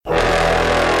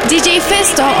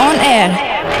DJFESTO on air.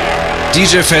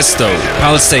 DJFESTO,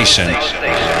 Pal Station.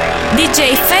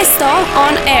 DJFESTO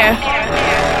on air.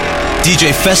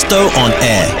 DJFESTO on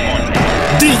air.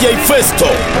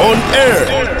 DJFESTO on air.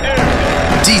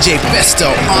 DJFESTO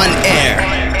on air.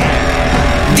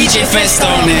 DJFESTO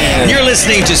on air. You're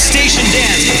listening to Station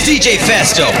Dance with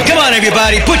DJFESTO. Come on,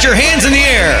 everybody, put your hands in the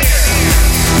air.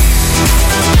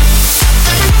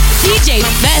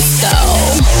 DJFESTO.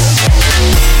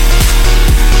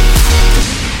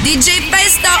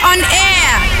 DJFESTO on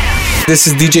air. This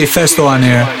is DJFESTO on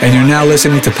air and you're now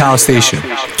listening to Pal Station.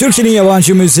 Türkiye'nin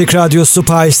yabancı müzik radyosu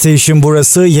Part Station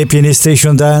burası. Yepyeni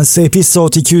STATIONDANCE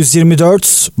episode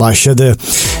 224 başladı.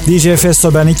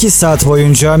 DJFESTO ben 2 saat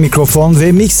boyunca mikrofon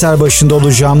ve mikser başında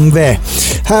olacağım ve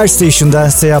her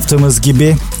STATIONDANCE'te yaptığımız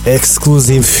gibi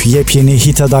ekskluzif yepyeni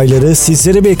hit adayları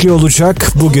sizleri bekliyor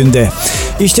olacak bugün de.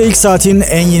 İşte ilk saatin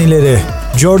en yenileri.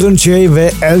 Jordan J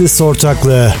ve Alice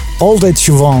ortaklığı All That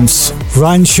She Wants,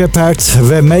 Ryan Shepherd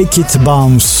ve Make It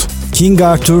Bounce, King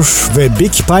Arthur ve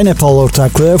Big Pineapple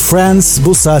ortaklığı Friends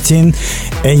bu saatin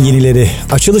en yenileri.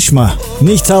 Açılış mı?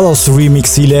 Nick Talos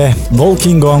remix ile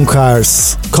Walking on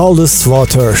Cars, Coldest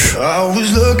Water. I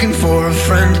was looking for a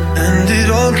friend and it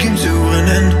all came to an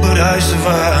end, but I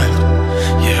survived,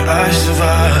 yeah I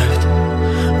survived.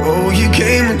 Oh, you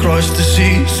came across the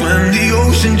sea, swam the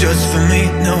ocean just for me.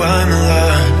 Now I'm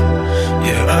alive,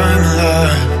 yeah, I'm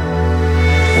alive.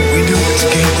 What we do is a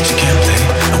game that you can't play,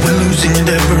 and we're losing it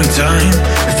every time.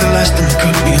 If the last time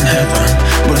could be in heaven,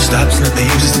 but it stops and they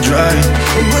use us to drive.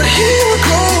 But here we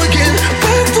go again,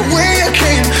 back the way I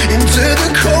came, into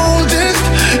the coldest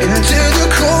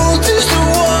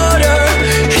water.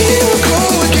 Here we go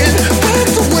again, back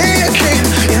the way I came,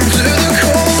 into the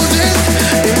coldest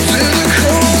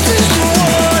water.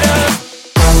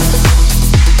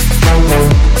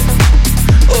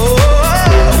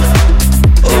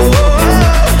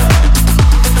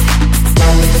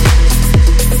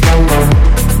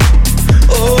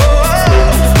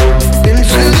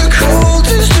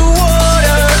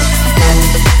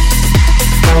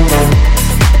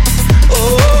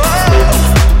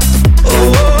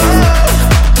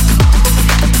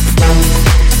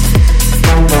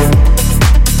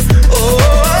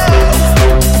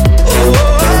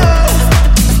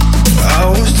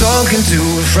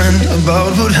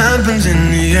 About what happens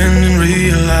in the end and we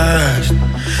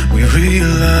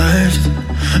realized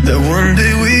that one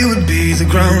day we would be the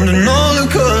ground and all the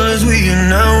colors we are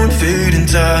now would fade in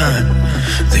time,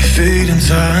 they fade in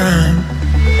time.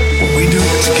 What we do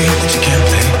is a game that you can't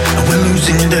play, and we're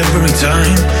losing it every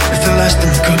time. If the last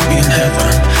time could be in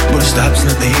heaven, but it stops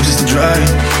and they use us to drive.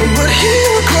 But here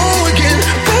we go again,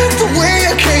 back the way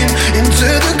I came, into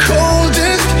the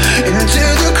coldest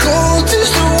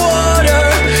water.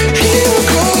 Here we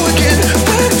go again,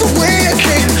 back the way I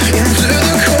came, into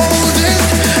the coldest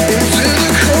water. Into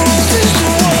the coldest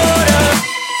water.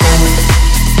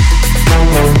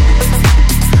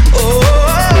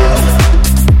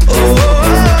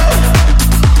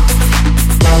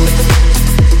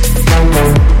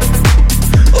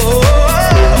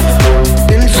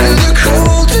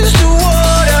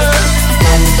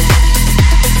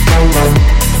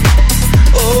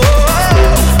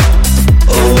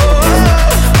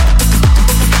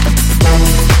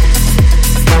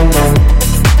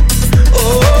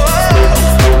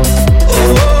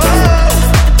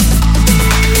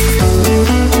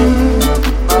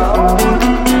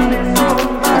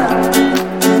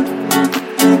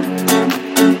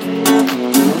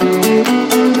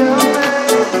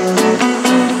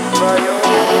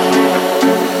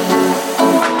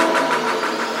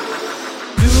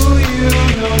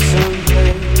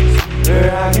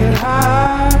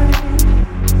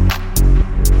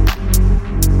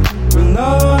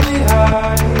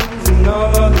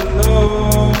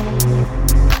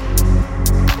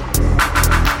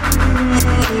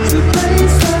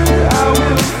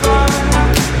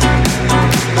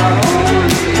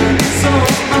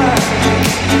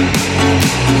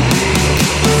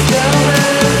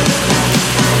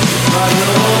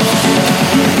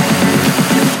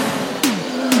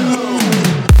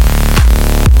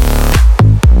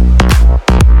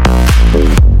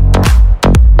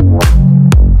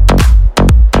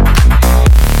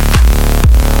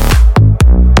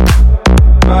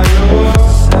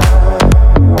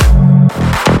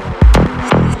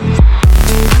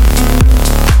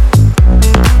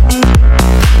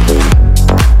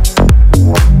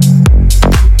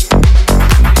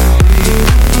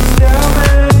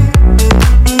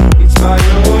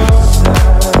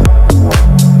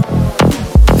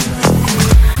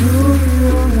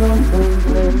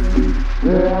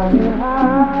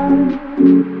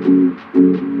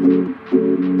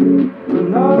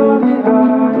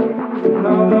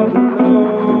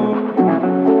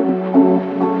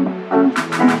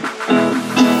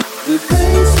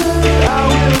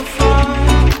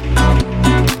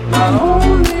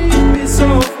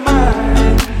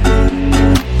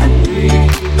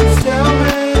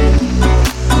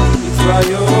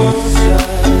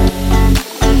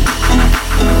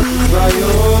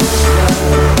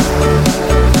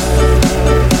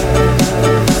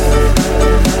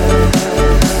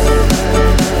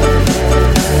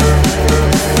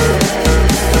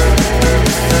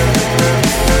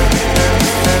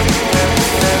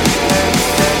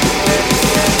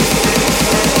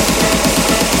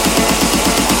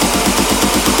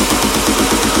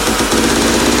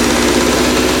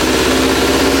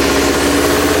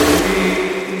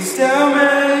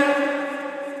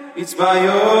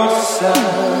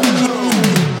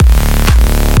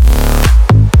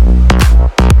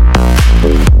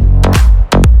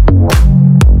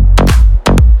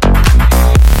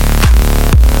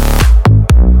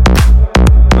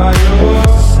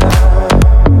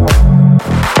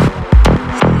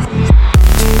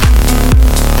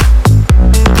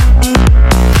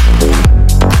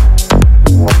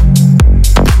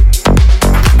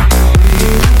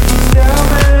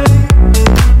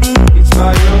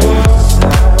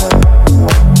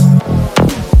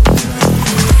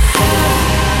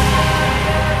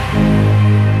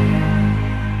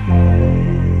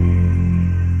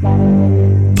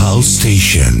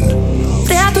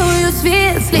 Рятую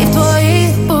світ, слів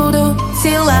твоїх буду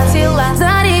ціла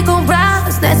за ріку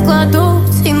браз, не складу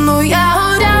ціну, я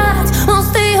горять,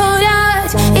 мости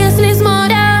горять, і сліз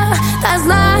моря, та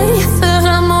знай, це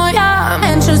гра моя,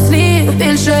 менше слів,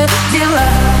 більше діла.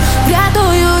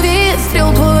 Рятую від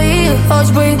стріл твоїх, хоч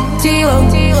би тіло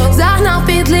загнав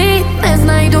під лід, не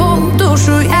знайду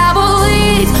душу, я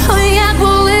болить, ой, як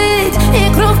болить,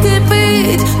 і кров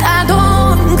кипить, та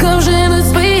донька вже не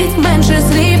спить, менше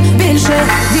слів, більше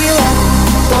діла.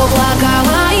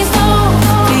 Поплакала і знов,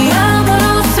 і я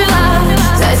порозцвіла,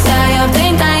 засяяв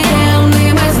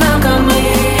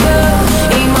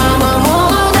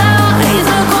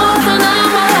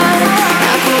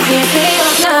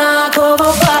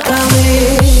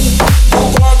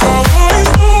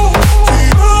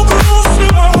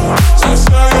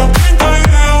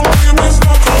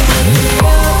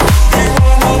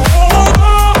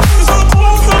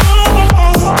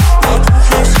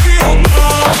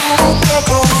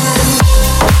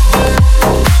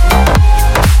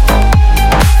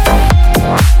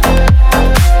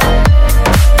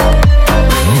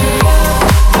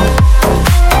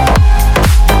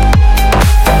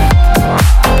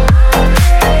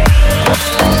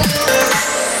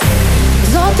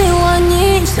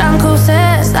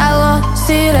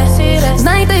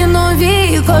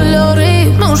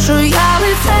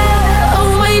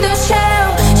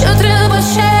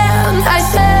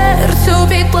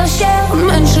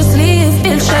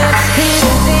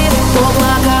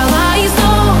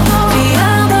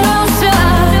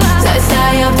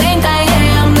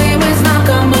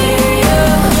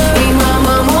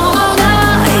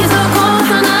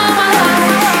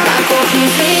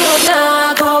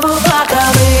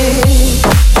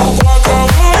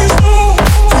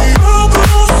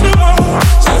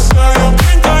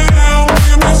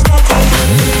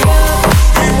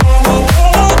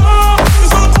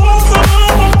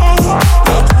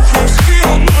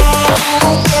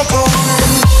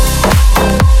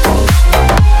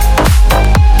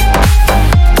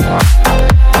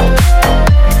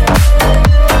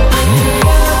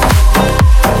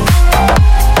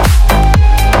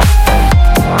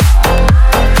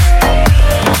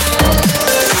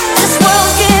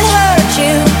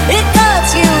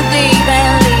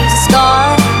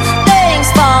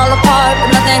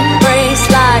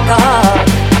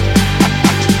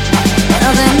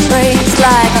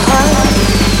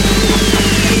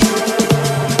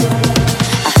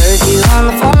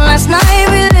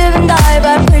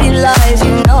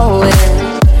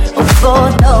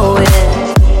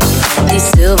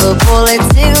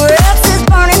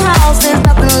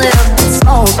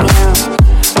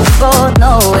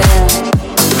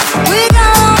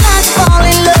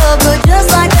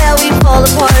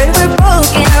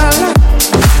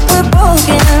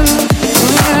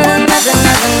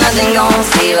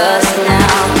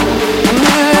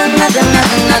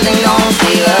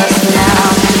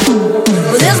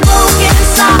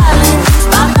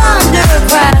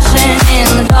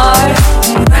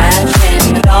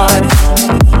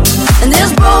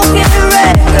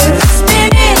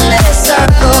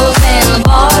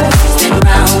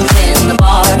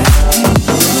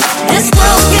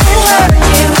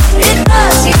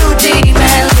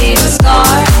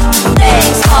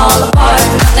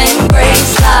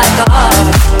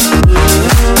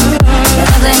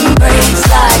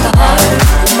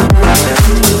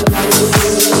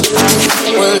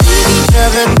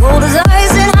the cold as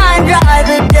ice and high and dry.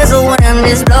 The desert wind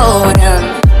is blowing,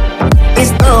 it's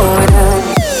blowing.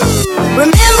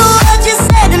 Remember what you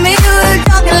said to me, we were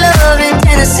talking love in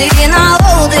Tennessee, and I'll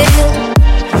hold it,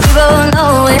 we both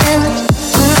knowing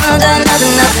that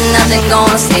nothing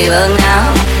gonna save us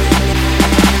now.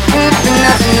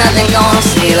 Nothing gonna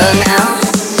save us now.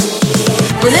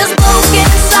 With this broken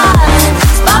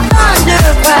silence, my thunder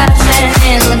crashing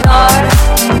in the dark,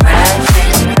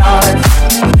 crashing in the dark.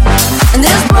 And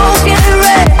this broken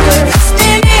record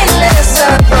spinning little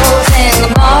circles in the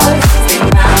bar, spin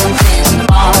round in the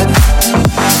bar.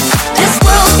 This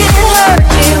world can hurt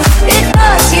you, it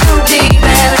hurts you deep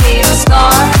and leave a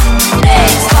scar.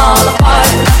 Legs fall apart,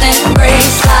 nothing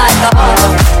breaks like a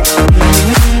heart.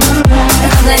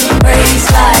 Nothing breaks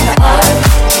like a heart.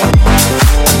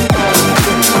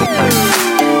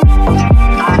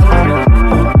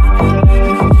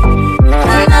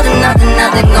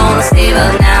 Nothing gonna save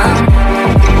us now.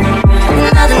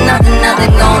 Nothing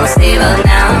gonna save us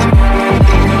now.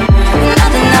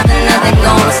 Nothing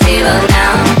gonna save us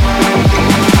now.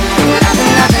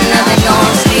 Nothing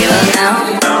gonna save us now.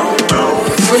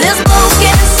 With this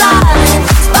broken silence,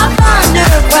 my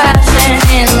thunder crashing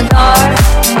in the dark,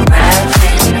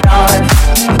 crashing in the dark.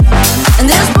 And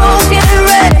this broken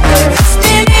record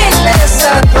spinning little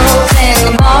circles in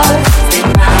the bar, spin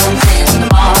round in the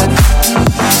bar.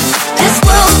 This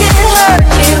world can hurt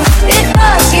you, it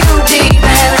hurts you deep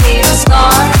and leave a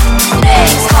scar.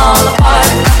 Legs fall apart,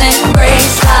 nothing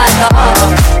breaks like a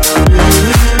heart.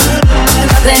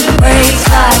 Nothing breaks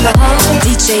like a heart.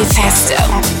 DJ Festo,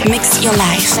 mix your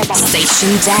life,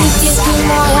 station dance.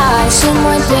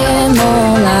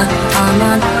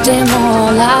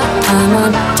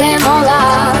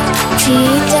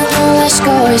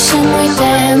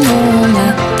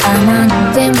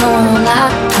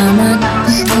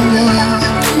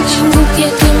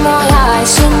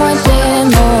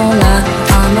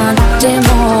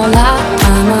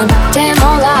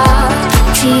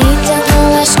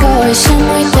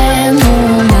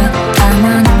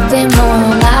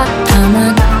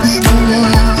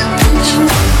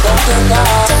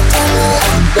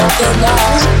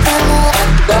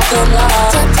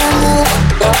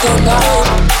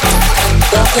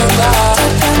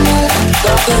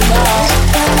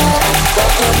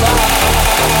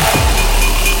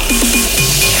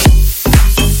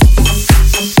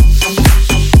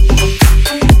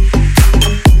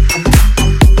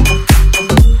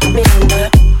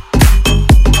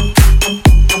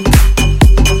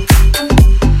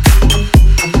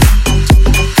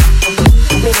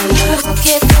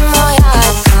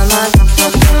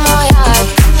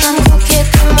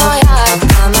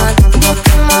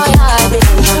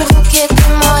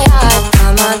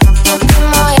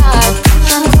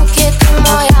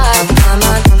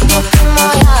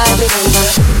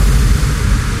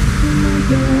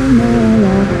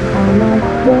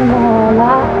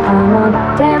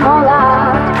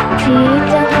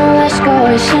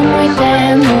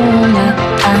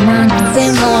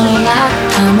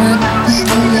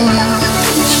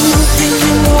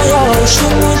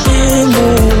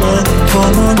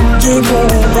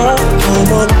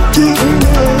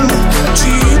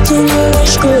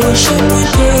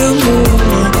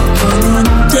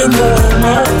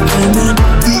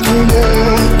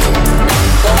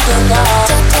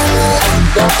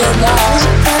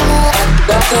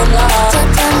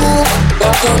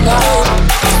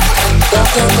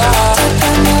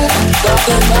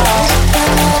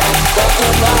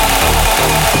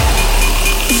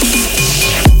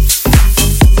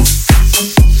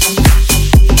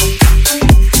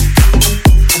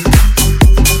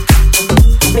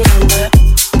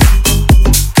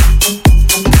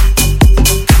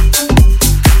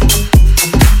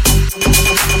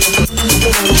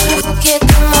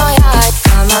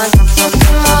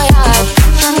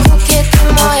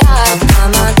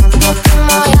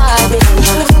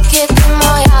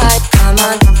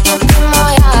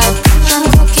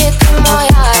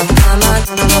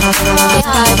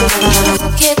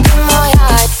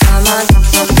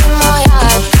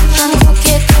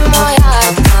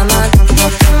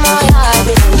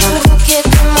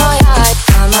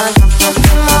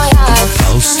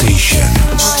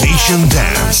 Station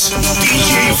Dance,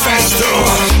 DJFESTO.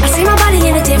 I see my body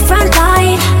in a different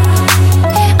light.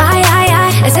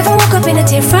 As if I woke up in a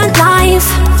different life.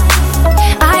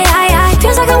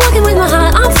 Feels like I'm walking with my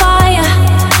heart on fire.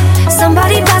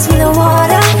 Somebody pass me the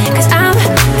water, cause I'm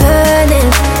burning.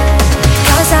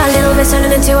 Cause a little bit's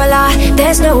turning into a lot.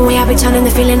 There's no way I'll be turning the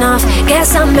feeling off.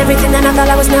 Guess I'm everything that I thought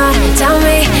I was not. Tell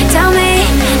me,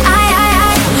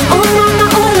 oh mama,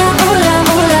 hola, hola,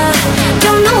 hola.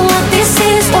 Don't know what this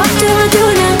is, what do I do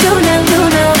now?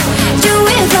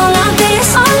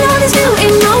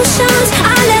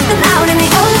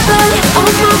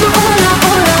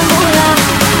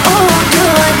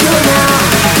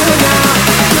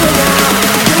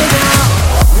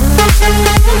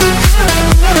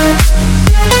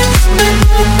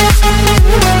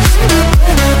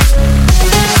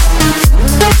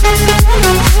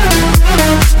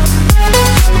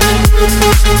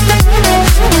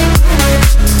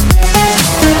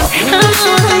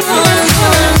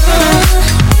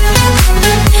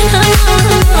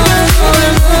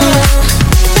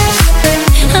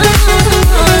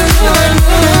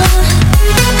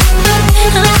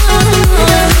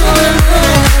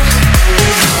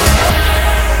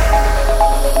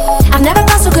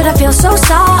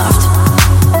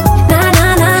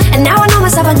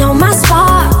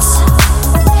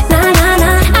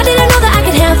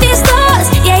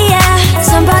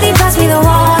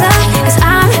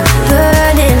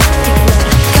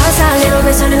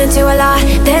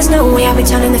 no way I'll be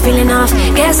turning the feeling off.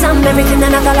 Guess I'm everything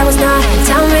that I thought I was not.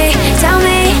 Tell me,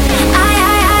 I.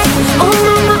 Oh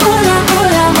mama, hola,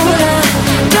 hola, hola.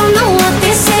 Don't know what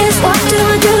this is. What do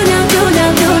I do now, do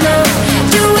now, do now?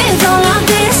 Do with all of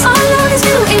this, all of these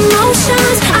new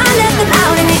emotions. I let them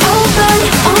out in the open.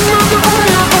 Oh mama,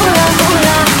 hola, hola,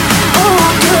 hola. Oh,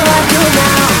 what do I do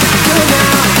now, do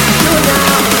now, do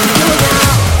now, do now?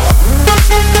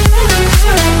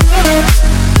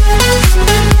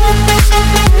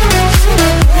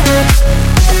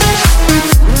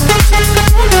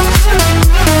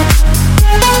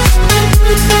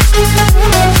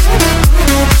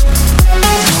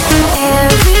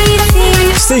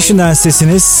 Station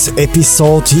Dance'desiniz.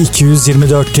 Episode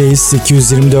 224'teyiz.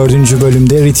 224.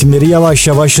 bölümde ritimleri yavaş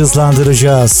yavaş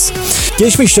hızlandıracağız.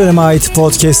 Geçmiş döneme ait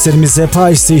podcastlerimize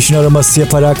Part Station araması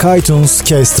yaparak iTunes,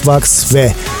 Castbox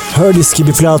ve Herdis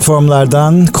gibi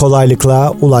platformlardan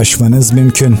kolaylıkla ulaşmanız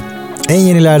mümkün. En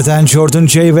yenilerden Jordan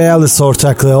J ve Alice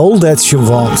ortaklığı All That She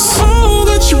Wants. All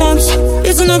that she wants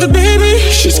is another baby.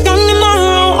 She's gone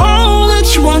tomorrow. All that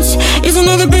she wants is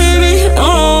another baby.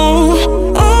 All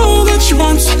that she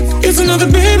wants is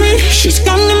another baby. She's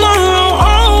gone tomorrow.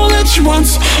 All that she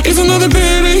wants is another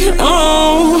baby.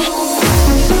 All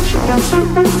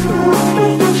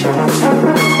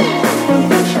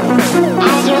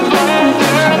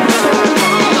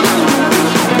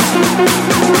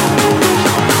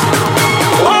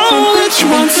that she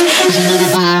wants is another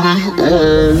baby.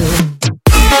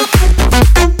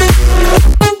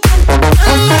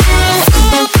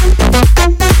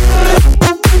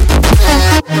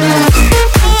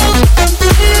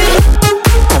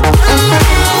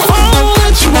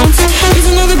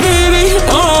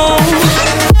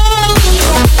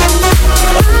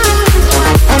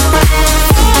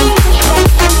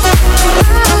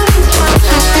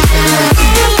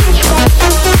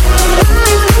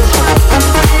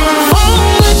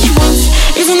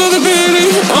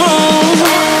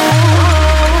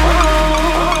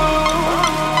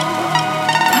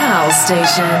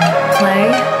 Station. Play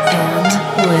and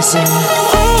listen.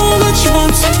 All that she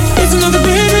wants is another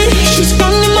baby. She's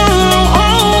gone tomorrow.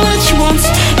 All that she wants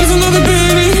is another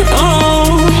baby.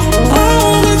 All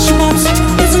that she wants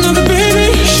is another baby.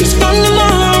 She's gone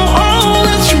tomorrow. All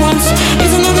that she wants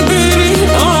is another baby.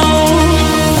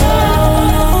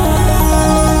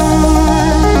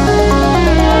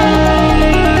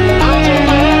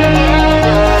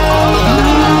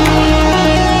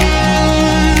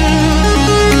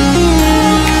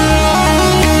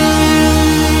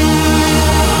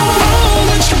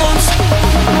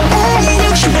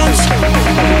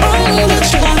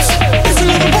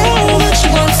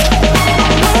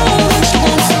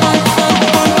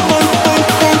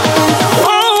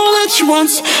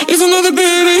 Is another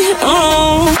baby.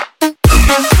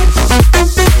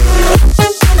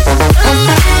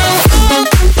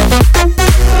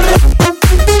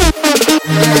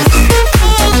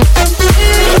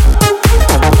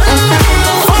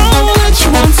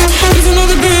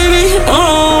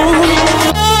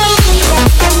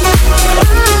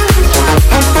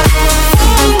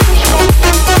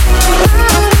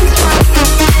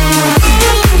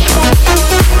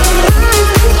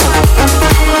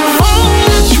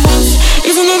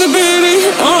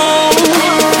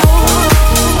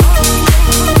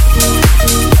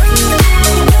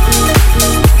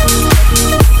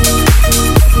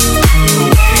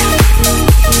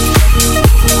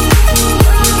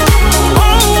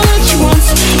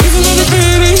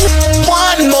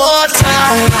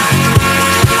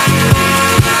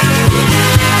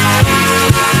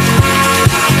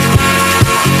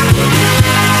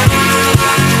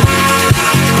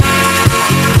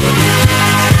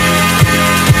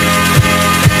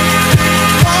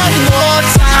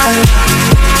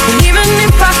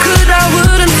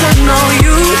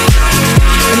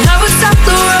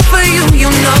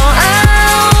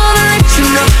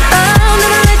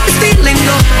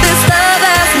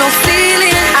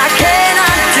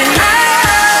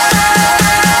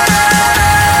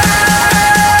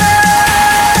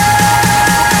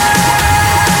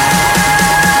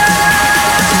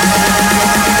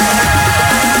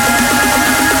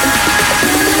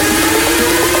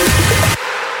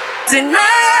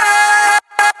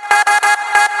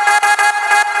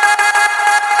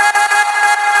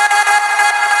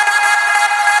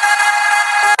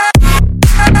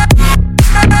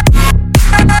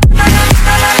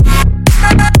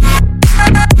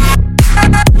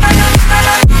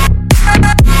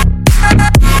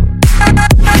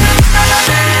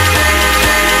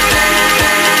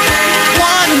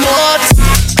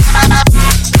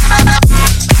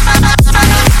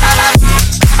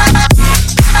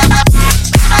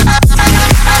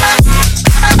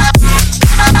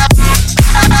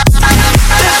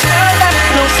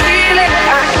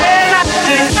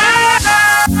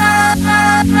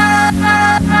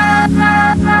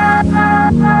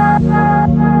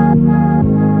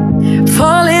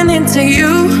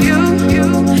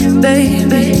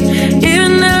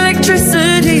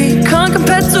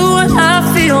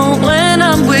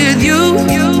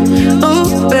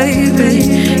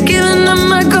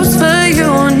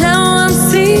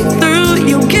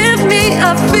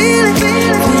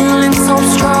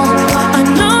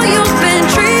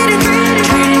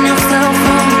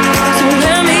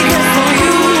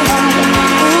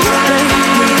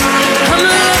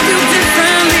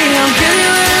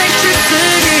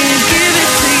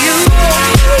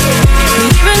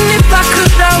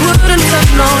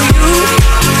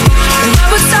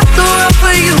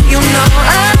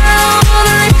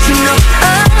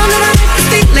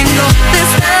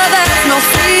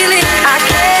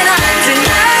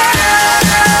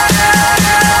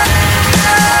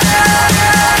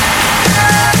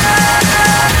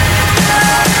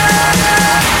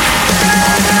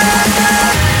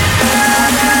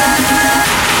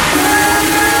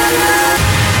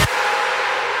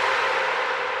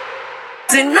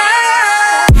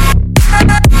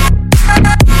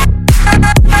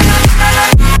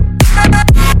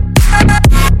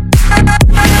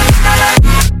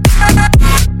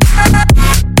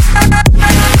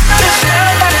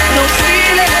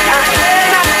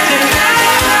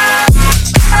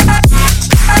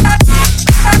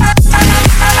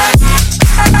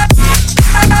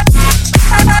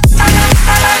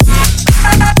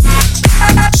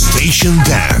 Station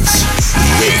Dance.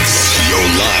 Mix your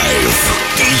life.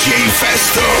 DJ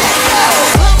Festo.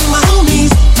 My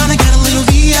homies tryna get a little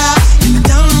VI. Get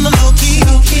down on the low key.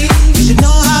 You should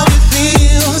know how it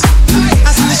feels.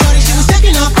 I seen the shorty, she was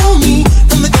checking up on me.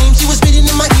 From the game, she was spitting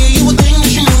in my ear. You would think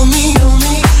that she knew me.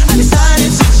 I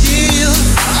decided to chill.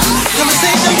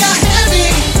 Conversation got heavy.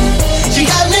 She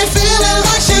got me feeling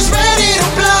like she's ready to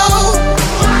blow.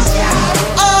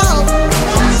 Oh,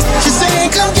 she's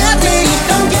saying, come get me.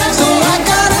 So I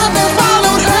got up and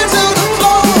followed her to the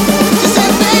floor. She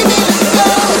said, baby, let's go.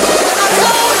 I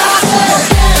told her, I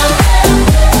said,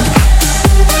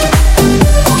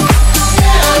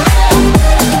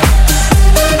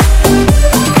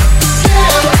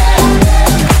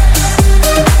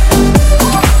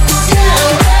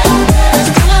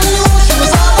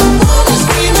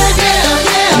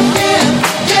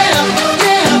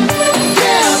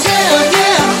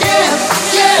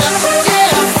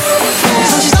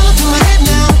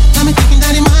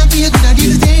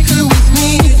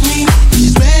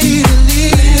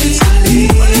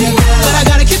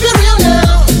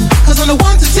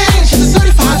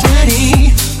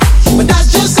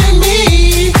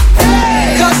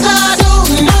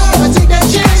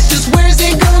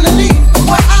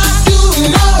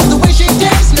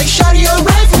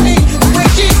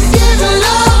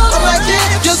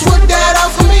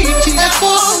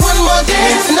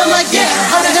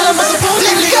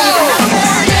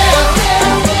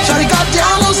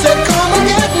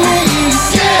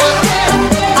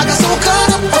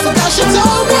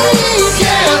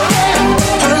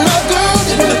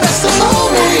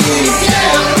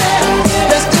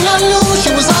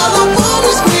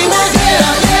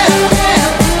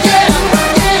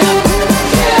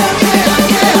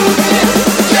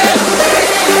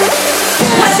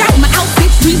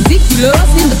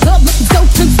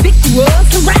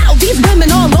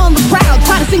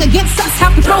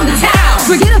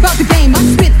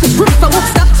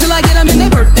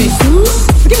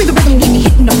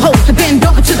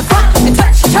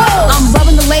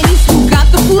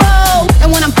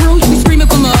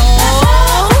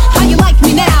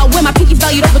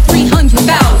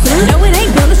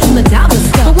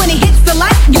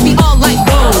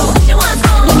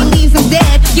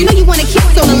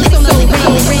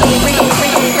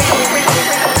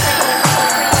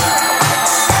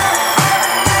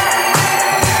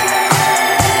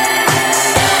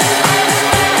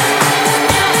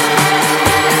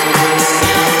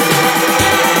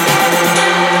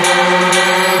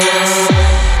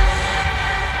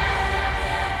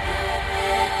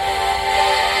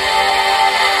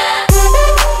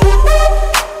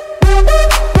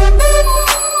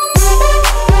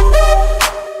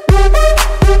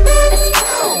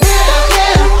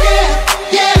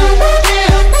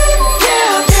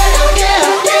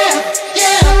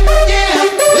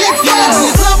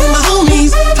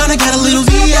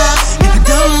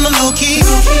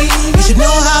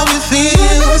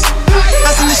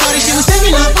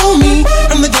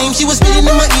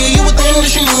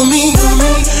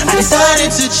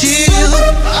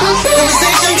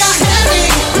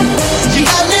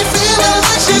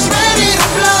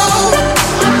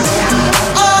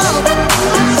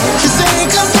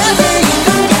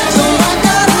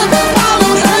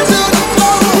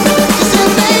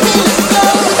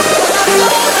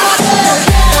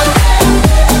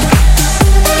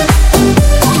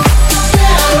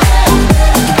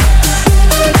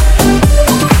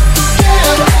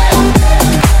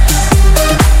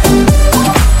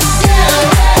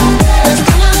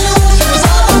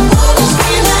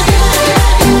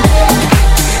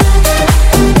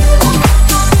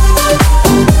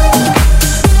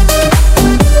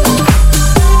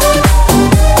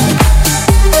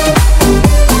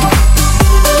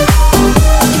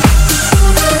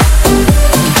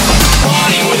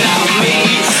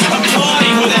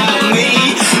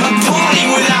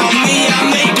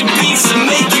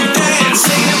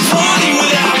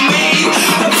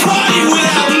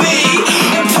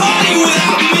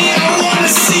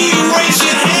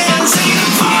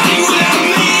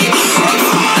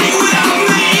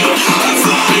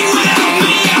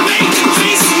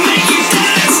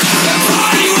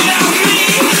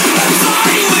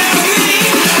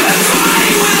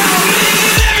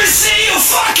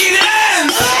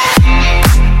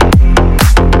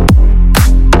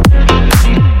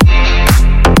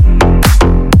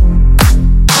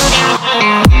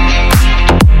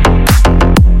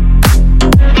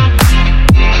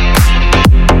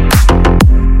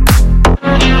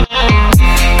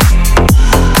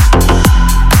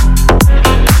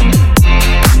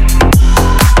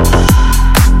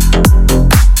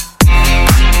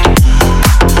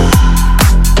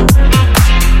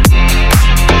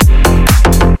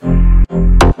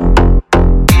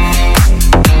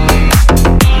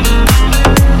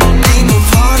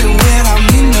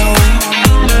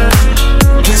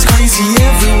 crazy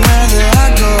everywhere that I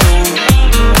go.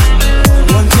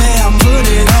 One day I'll put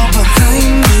it all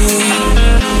behind me.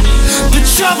 The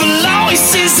trouble always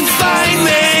seems to find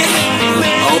me.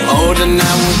 Older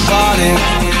now we're partying.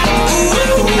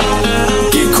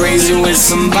 Get crazy with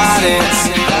somebody.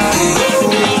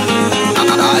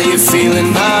 Are you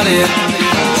feeling naughty?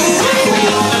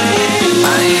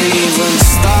 I ain't even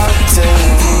started.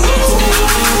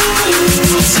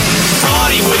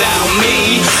 Party without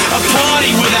me, a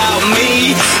party without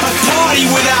me, a party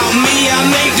without me. I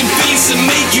make the beats and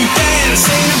make you dance.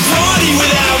 Ain't a party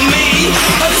without me,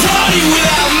 a party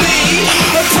without me,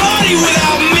 a party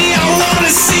without me. I wanna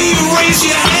see you raise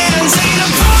your hands. Ain't a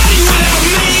party without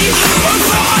me, a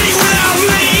party without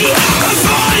me, a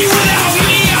party without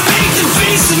me. I make the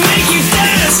beats and make you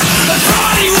dance. A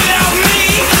party without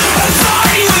me, a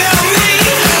party without me,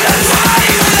 a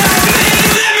party without me.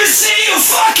 Let me see your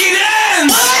fucking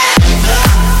hands.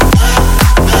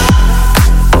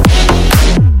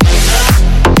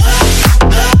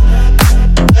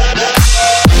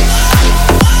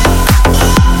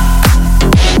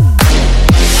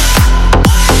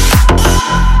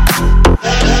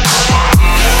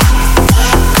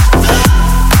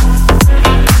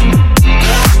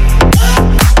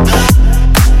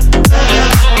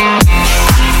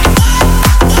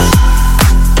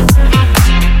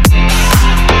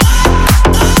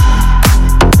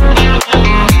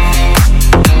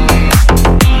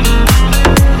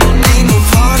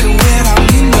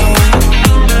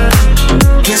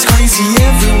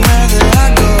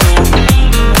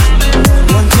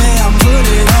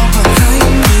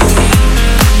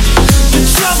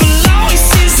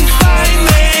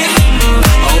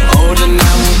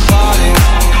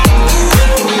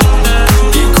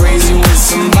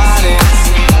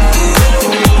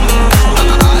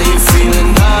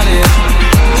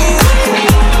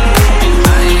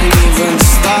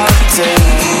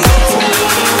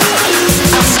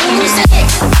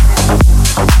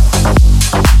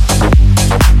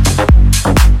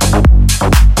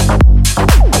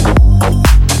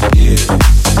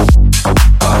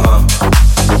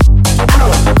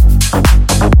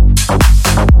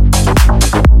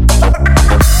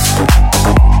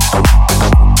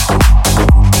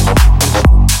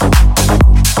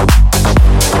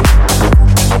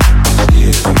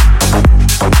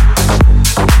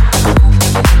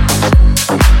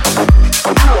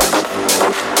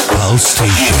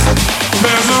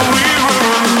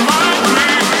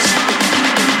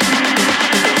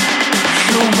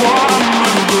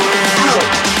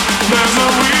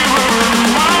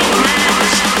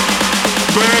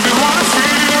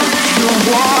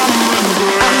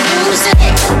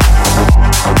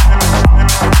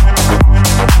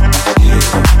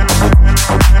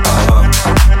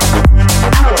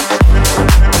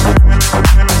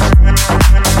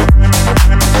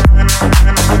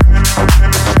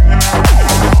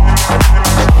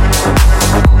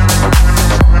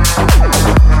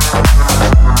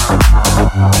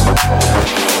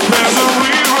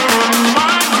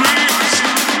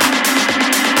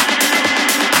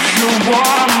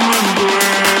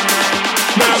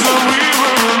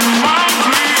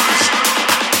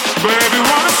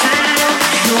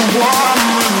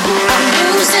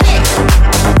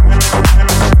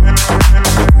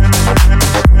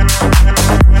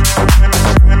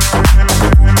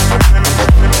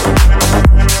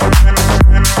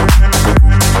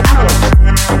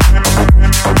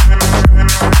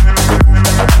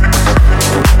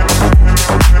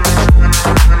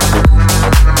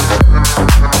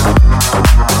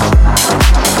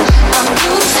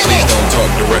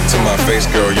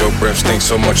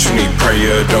 So much you need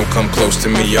prayer. Don't come close to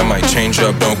me, I might change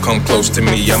up. Don't come close to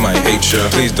me, I might hate ya.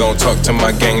 Please don't talk to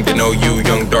my gang, they know you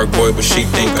young dark boy, but she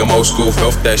think I'm old school.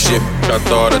 Off that shit, I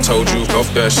thought I told you. Off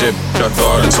that shit, I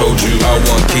thought I told you. I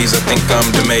want keys, I think I'm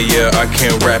the mayor. I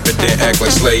can't rap it, then act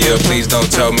like Slayer. Please don't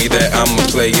tell me that I'm a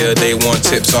player. They want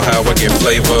tips on how I get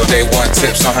flavor. They want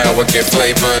tips on how I get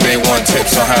flavor. They want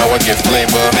tips on how I get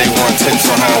flavor. They want tips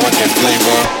on how I get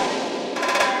flavor.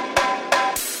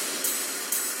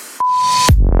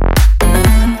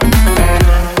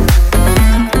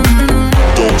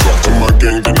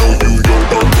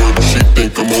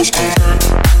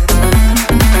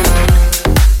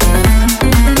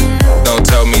 Don't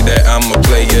tell me that I'm a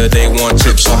player. They want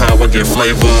tips on how I get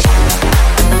flavor.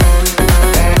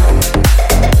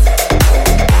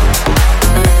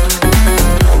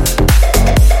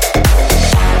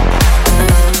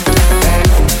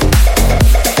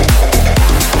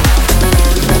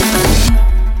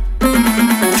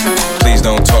 Please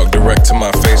don't talk direct to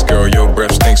my face, girl. Your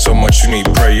breath stinks so much you need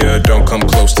prayer. Don't come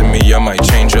close to me, I might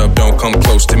change up. Don't come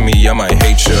close to me, I might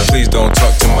hate ya. Please don't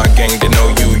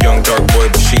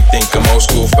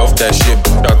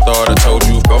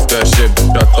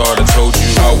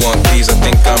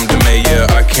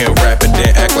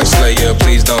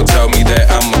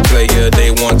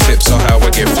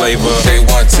They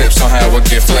want tips on how I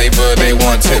get flavor. They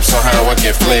want tips on how I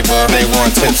get flavor. They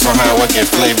want tips on how I get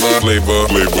flavor. Flavor,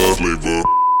 flavor, flavor.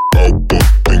 I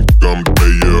think I'm the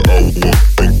mayor. I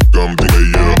think I'm the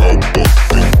mayor. I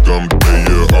think I'm the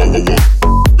mayor. I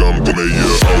I'm the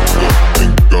mayor. I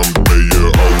think I'm the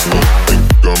mayor. I think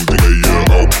I'm the mayor.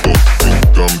 I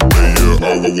think I'm the mayor.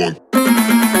 I want.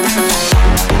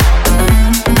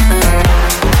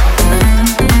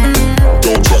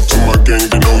 Don't talk to my gang,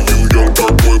 they know you young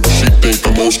dark boy, but she think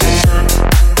I'm old school.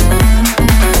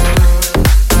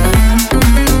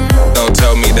 Don't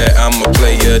tell me that I'm a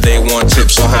player, they want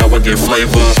tips on how I get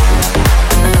flavor.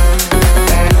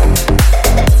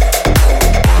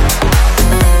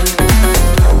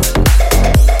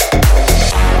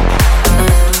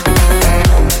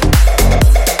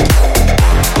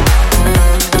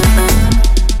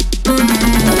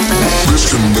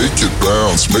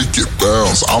 Make it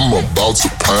bounce, I'm about to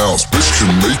pounce. Bitch can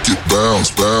make it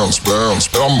bounce, bounce, bounce.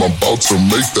 I'm about to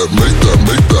make that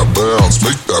bounce,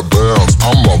 make that bounce.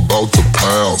 I'm about to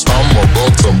pounce, I'm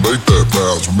about to make that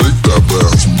bounce, make that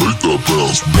bounce, make that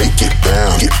bounce. Make it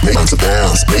bounce, get make to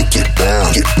bounce, make it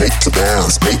bounce, get make to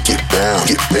bounce, make it bounce,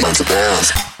 get make to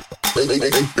bounce,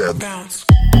 make that bounce.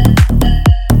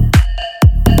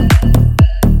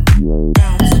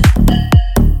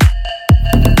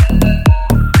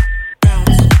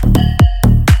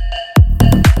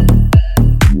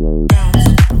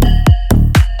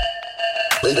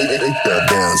 Make that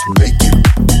bounce, make it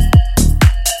bounce,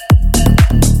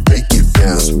 make it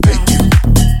bounce, make it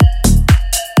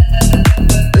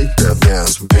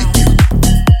bounce, make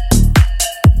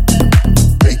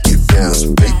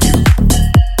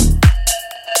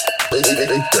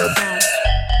that bounce.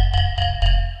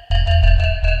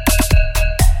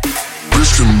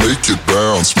 Bitch can make it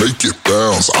bounce, make it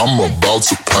bounce. I'm about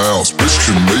to pounce. Bitch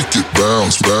can make it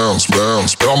bounce, bounce,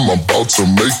 bounce. I'm about to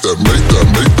make that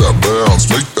bounce,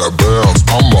 make that bounce.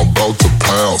 I'm about to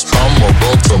pounce. I'm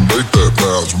about to make that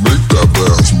bounce, make that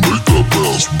bounce, make that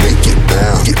bounce. Make it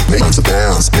bounce, get make to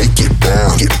bounce, make it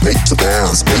bounce, get make to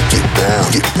bounce, make it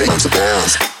bounce, get make to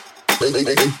bounce,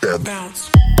 make that bounce.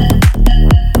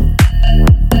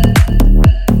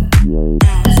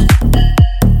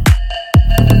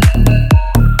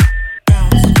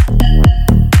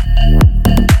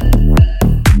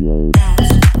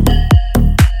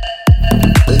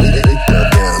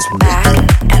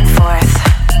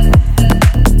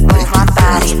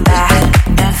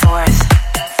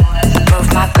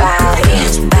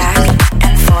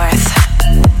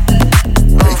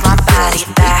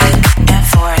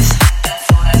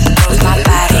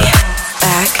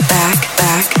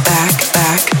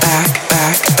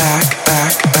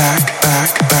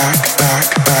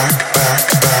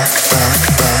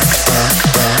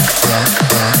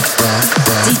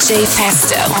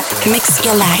 DJFESTO, mix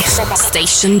your life,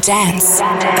 station dance.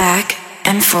 Back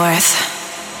and forth.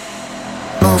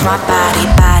 Move my body,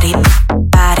 body,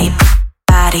 body,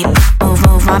 body.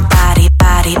 Move my body,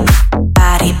 body,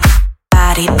 body,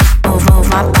 body. Move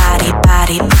my body,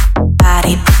 body,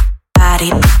 body,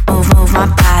 body. Move my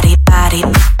body, body,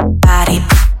 body,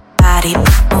 body.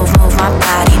 Move my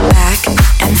body back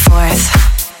and forth.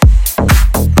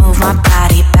 Move my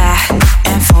body back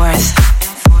and forth.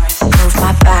 Move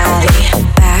my body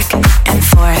back and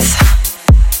forth.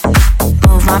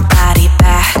 Move my body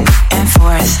back and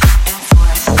forth.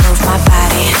 Move my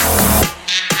body.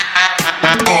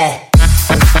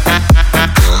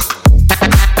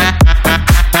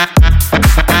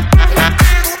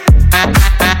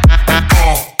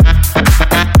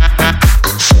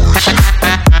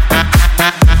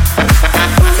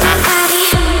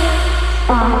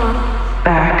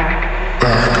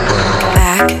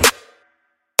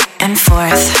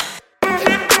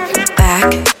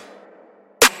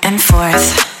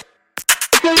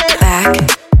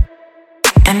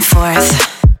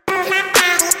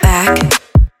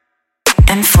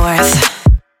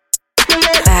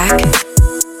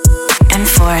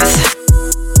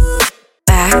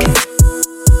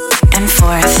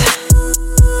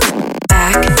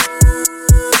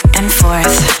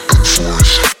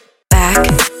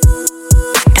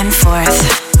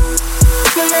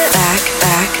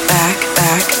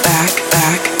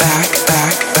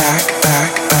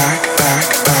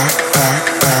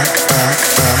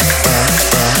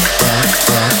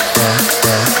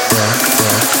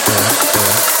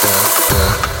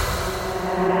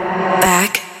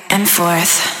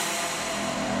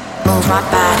 Move my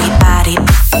body, body,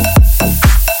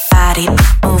 body.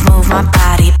 Move my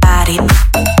body, body,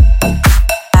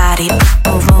 body.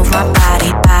 Move my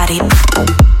body, body,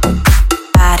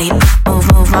 body.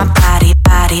 Move my body,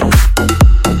 body,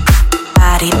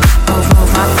 body.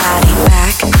 Move my body.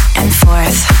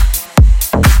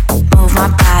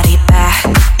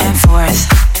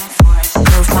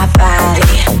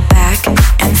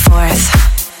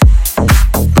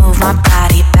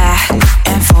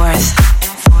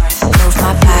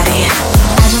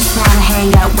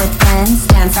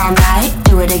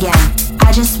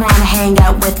 hang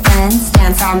out with friends,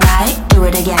 dance all night, do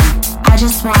it again. I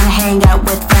just wanna hang out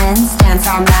with friends, dance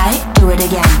all night, do it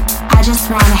again. I just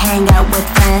wanna hang out with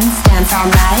friends, dance all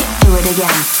night, do it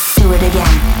again. Do it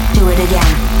again, do it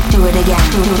again, do it again,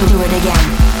 do it again,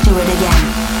 do it again,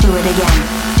 do it again,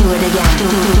 do it again,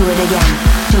 do it again,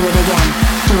 do it again,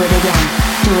 do it again,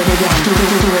 do it again,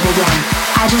 do it again.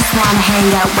 I just wanna hang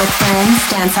out with friends,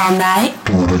 dance all night,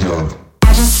 do it again.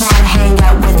 I just wanna hang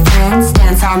out with friends,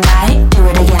 dance all night, do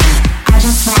it again. I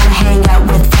just wanna hang out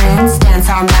with friends, dance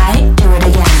all night, do it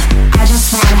again. I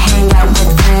just wanna hang out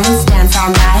with friends, dance all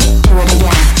night, do it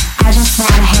again. I just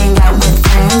wanna hang out with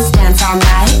friends, dance all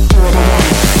night, do it again.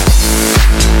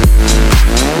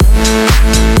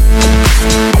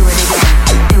 Do it again,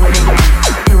 do it again,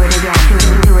 do it again,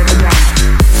 do it again.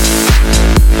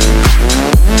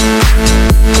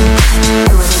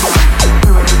 Do it again,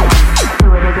 do it again, do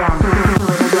it again, do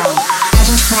it again. I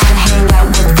just wanna hang out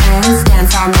with friends,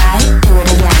 dance all night, do it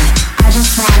again. I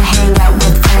just wanna hang out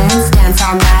with friends, dance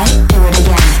all night, do it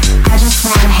again. I just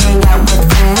wanna hang out with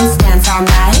friends, dance all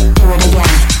night, do it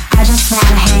again. I just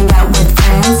wanna hang out with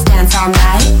friends, dance all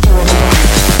night, do it again.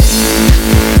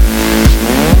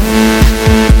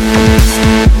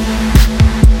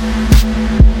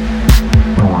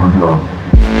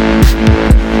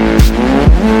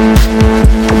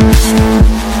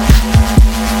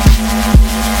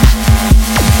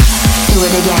 Do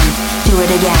it again,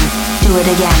 do it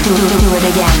again, do it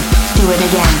again, do it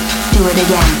again, do it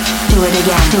again, do it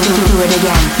again, do it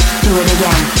again, do it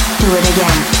again, do it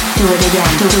again, do it again, do it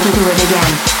again, do it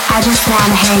again. I just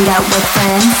wanna hang out with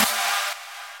friends.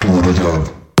 Do it again.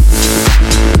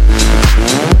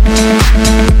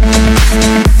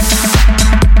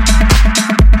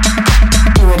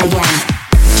 Do it again.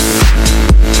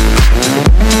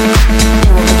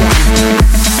 Do it again.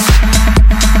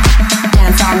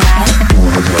 Dance all night.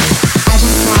 I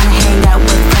just wanna hang out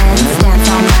with friends, dance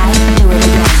all night. Do it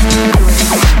again.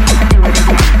 Do it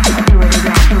again. Do it again. Do it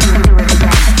again. Do it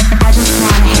again. I just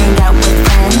wanna hang out with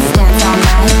friends, dance all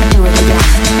night. Do it again.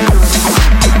 Do it again.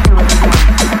 Do it again. Do it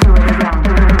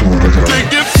again.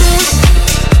 Take it first.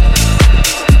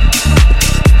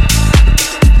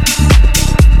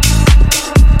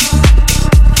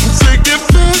 Take it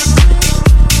first.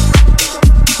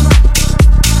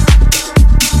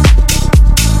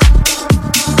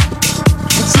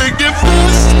 Take it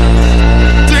first.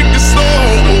 Take it slow.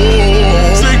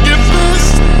 Take it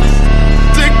first.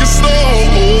 Take it slow.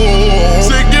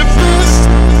 Take it first.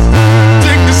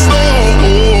 Take it slow.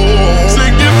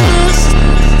 Take it first.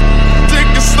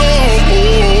 Take it slow.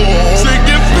 Take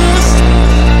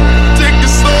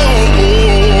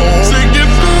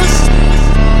it first.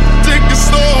 Take it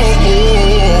slow.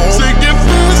 Take it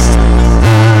first. Take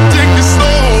it slow. Take it first. Take it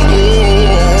slow.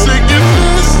 Take it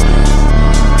first.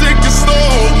 Take it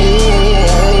slow.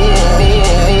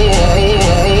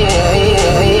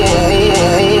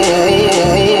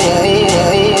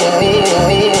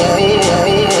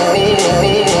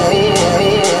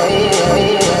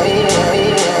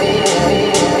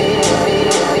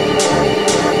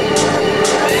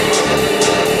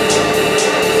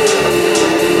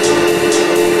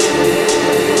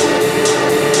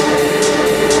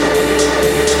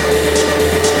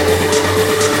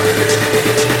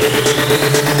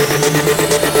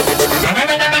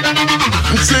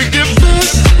 Take it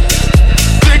first,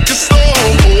 take it slow.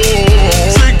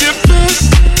 Take it first,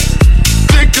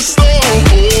 take it slow.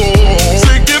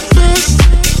 Take it first,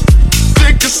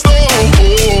 take it slow.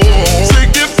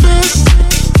 Take it first,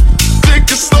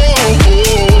 take it slow.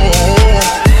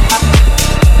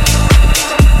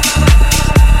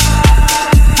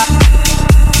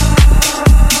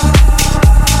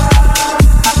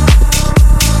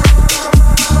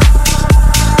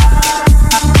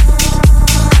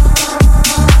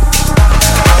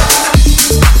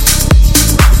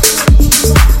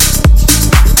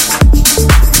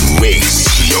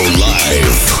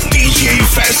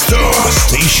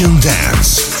 Station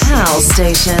Dance. House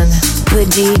station. The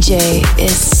DJ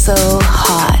is so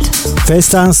hot.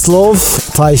 Fast and Slow,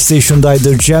 Five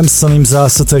Station'daydı. Jamson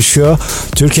imzası taşıyor.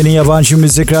 Türkiye'nin yabancı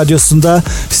müzik radyosunda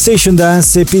Station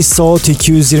Dance Episode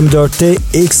 224'te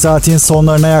ilk saatin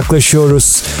sonlarına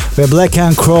yaklaşıyoruz. Ve Black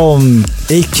and Chrome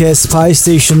ilk kez Five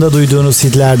Station'da duyduğunuz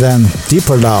hitlerden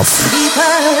Deeper Love.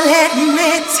 Deeper, let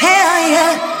me tell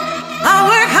you, I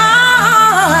work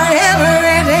hard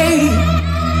every day.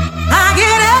 I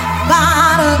get up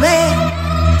out of bed,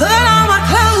 put on my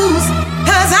clothes,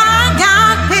 'cause I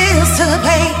got bills to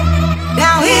pay.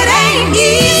 Now it ain't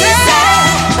easy,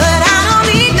 but I don't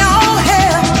need no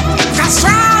help. I'm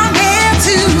strong here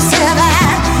to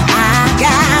survive. I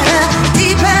got a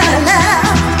deeper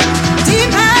love,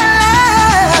 deeper love.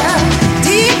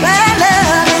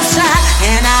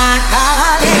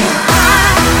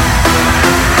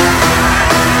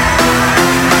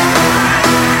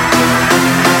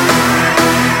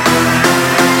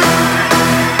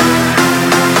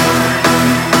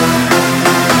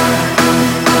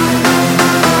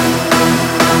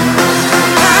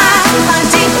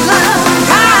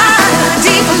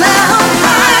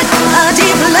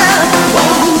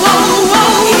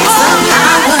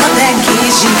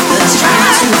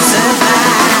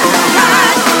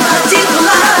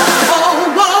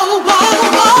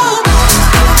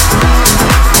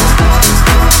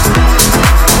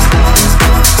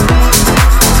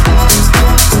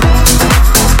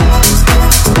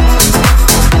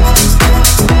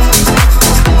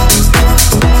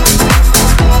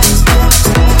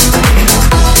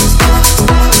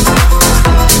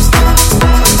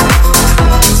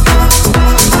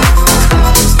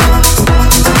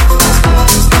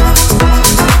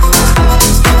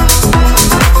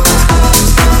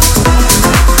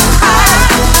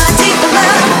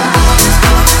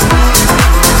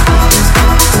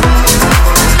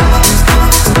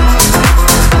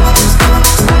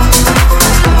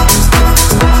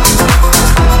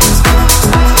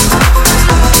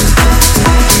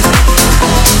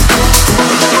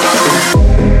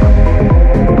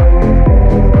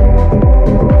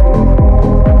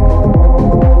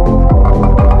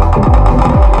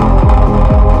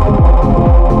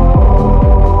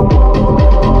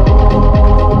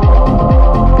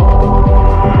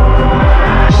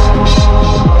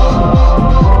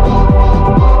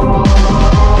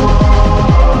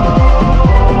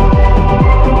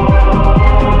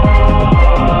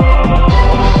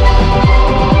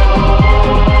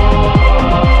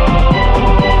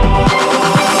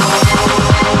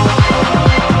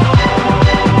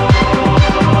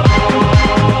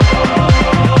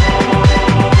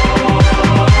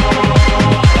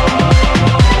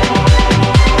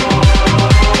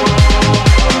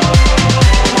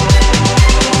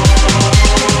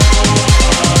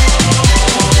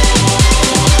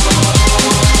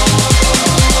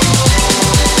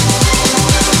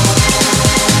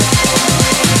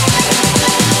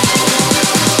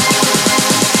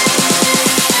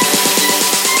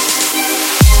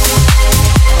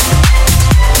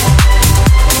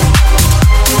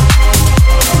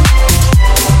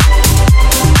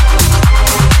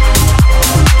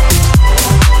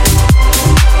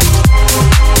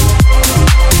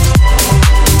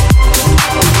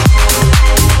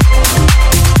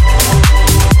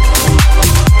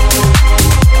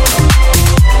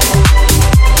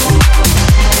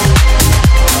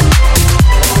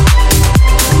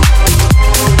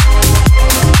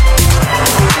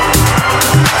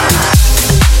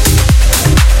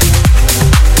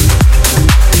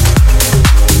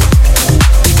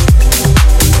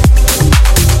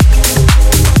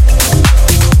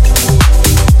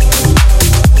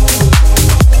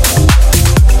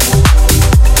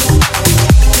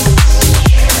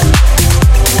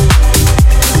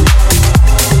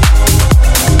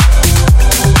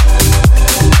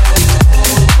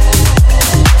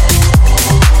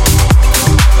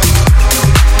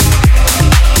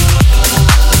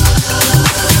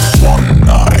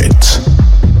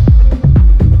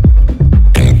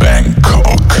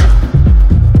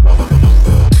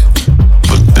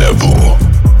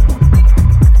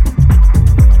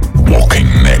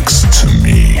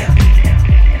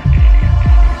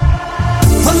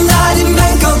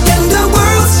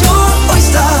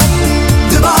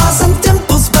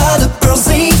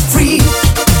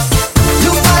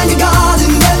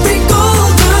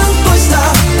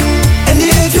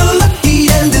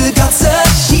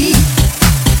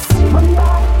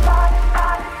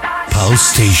 Pulse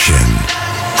Station.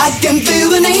 I can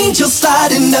feel an angel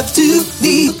sliding up to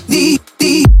me.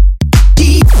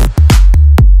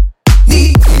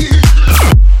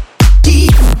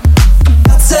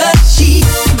 That's a she.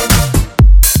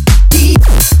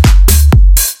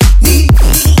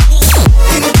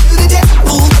 Into the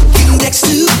devil looking next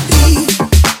to me.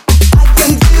 I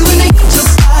can feel an angel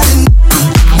sliding.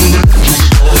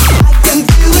 I can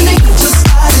feel an angel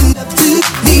sliding up to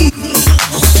me.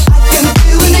 I can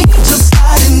feel an angel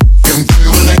sliding. I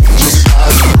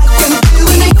can feel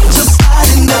an angel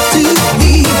sliding up to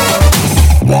me.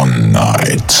 One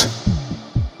night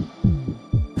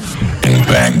in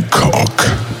Bangkok,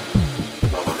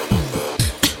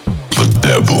 the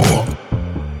devil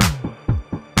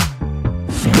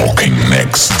walking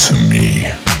next to me.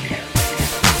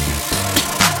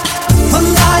 One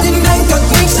night in Bangkok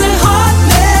makes a heart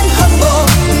man humble.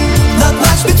 Not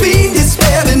much between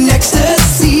despair and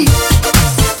ecstasy.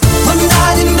 One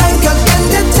night in Bangkok and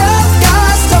the tough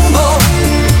guys stumble.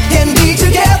 Can't be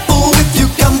too careful with your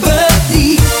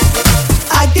company.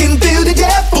 I can feel the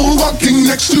devil walking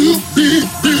next to me.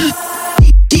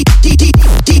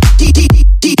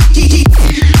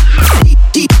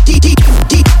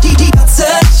 That's a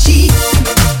she.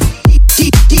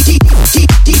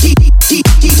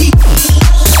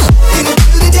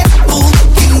 Into the devil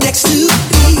looking next to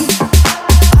me.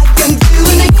 I can feel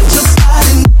an angel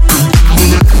sliding.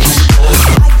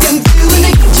 I can feel an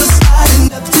angel sliding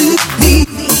up to me.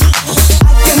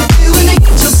 I can feel an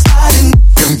angel sliding.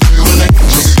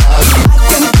 I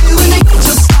can feel an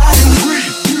angel sliding. 3,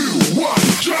 2, 1,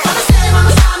 jump.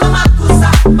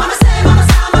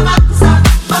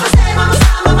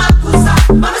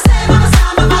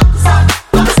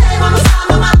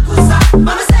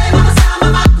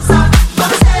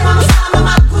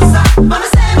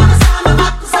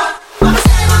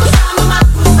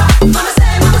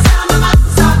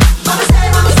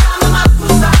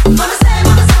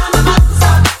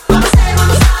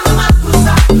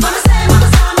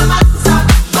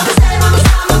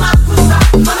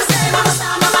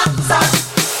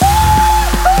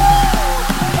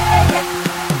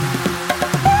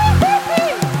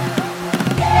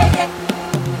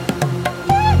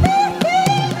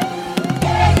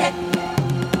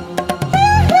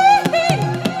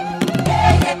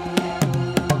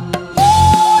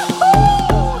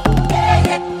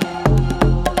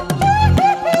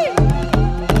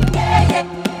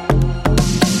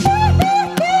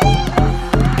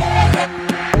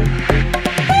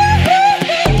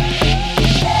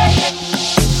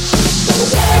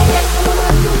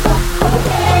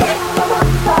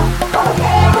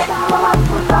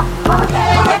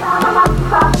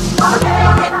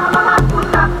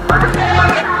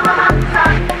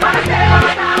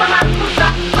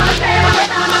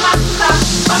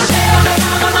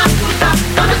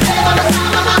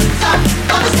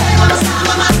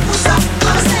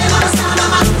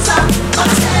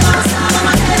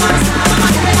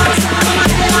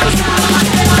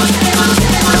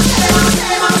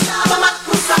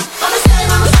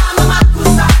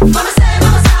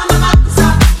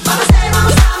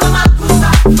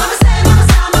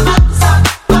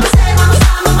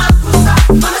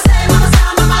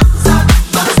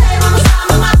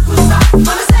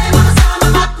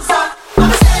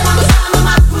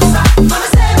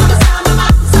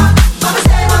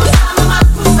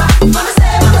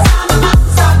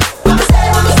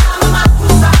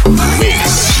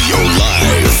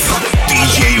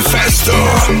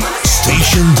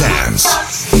 Station Dance.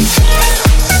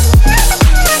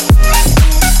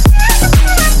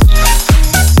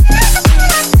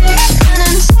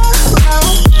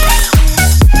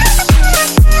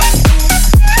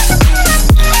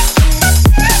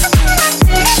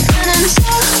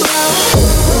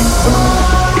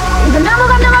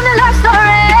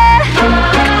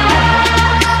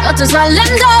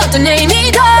 설렘도 또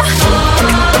내일이고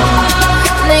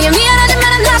내게 미안하지만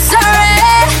I'm sorry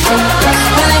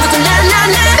오늘부터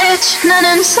나는 bitch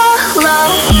나는 solo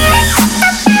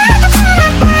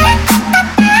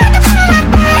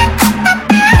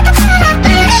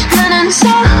bitch 나는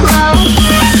solo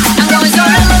I'm going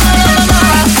solo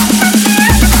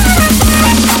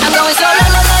I'm going solo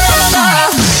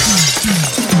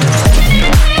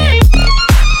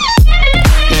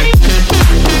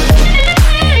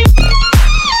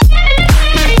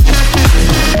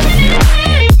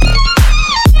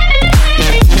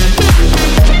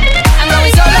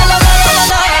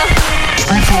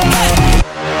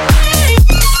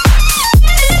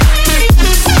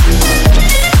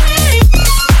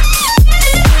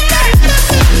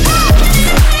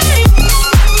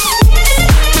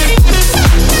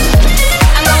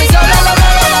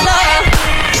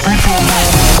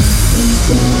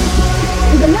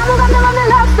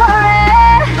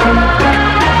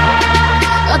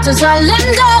벌써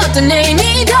설렘도 또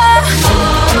내일이다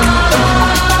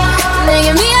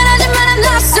내게 미안하지만 I'm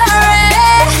not sorry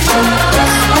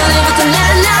오늘부터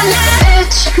나나나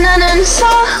Bitch 나는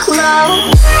solo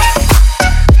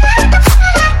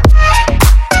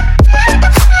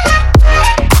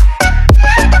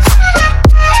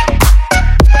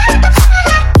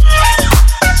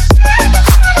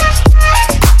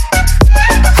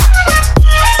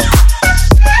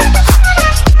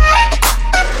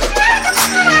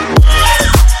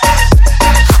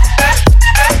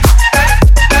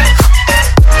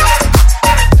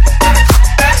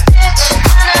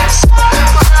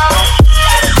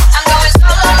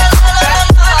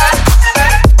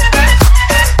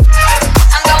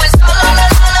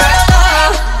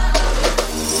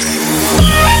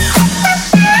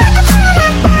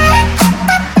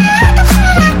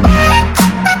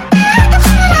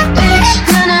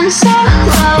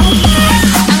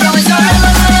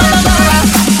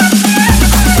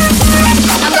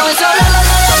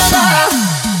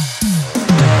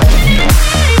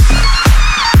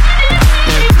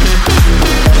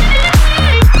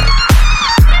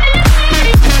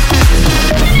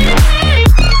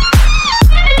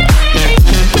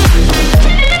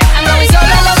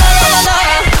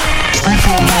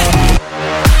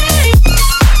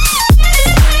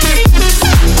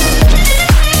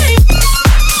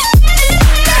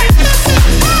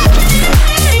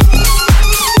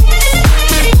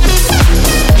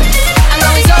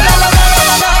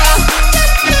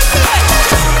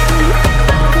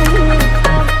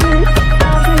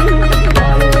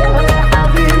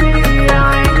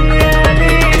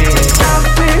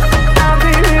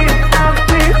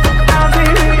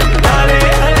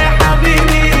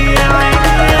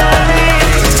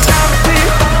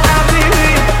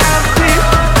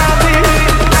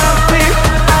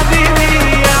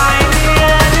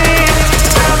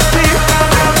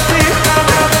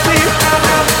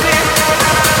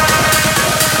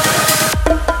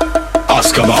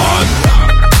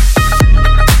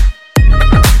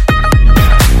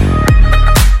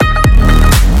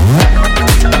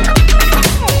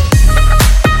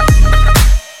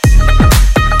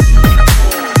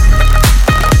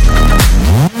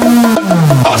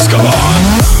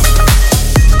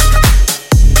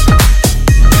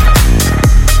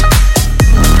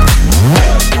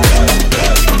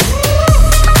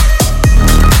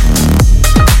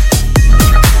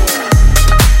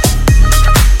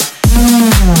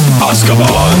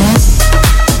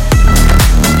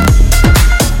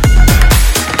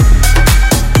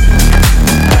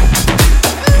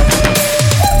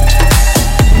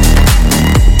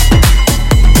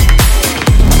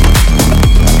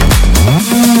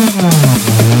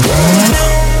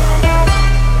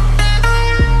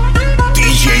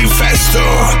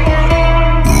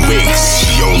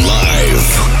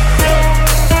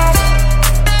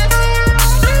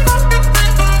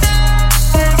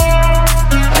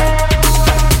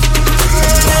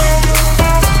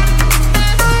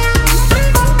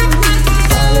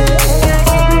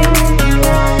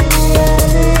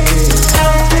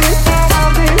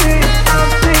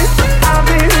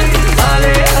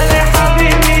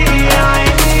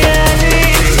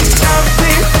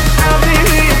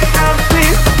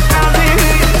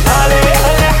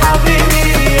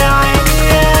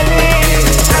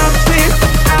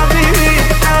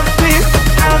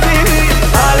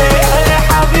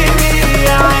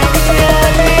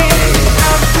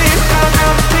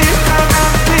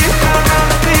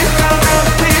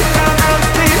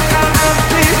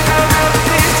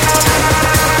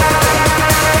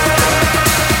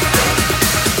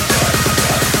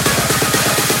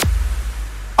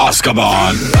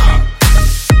Azkaban.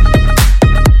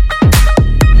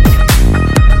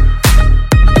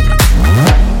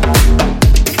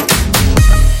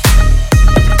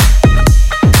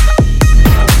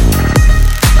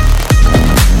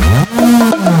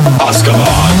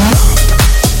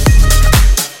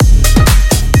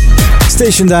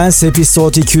 Station Dance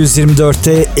Episode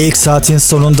 224'te ilk saatin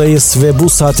sonundayız ve bu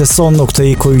saate son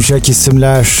noktayı koyacak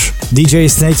isimler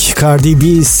DJ Snake, Cardi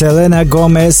B, Selena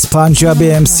Gomez,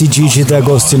 Punjabi MC Gigi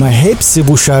D'Agostino, hepsi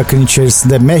bu şarkının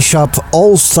içerisinde Mashup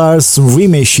All Stars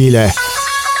Remix ile.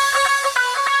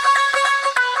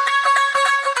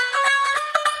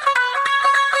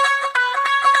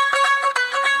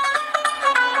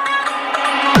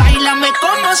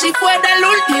 Como si fuera la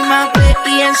última vez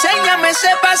y enséñame ese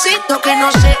pasito que no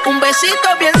sé, un besito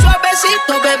bien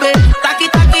suavecito, bebé. Taqui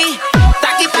taqui,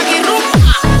 taqui taqui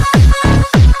rumba.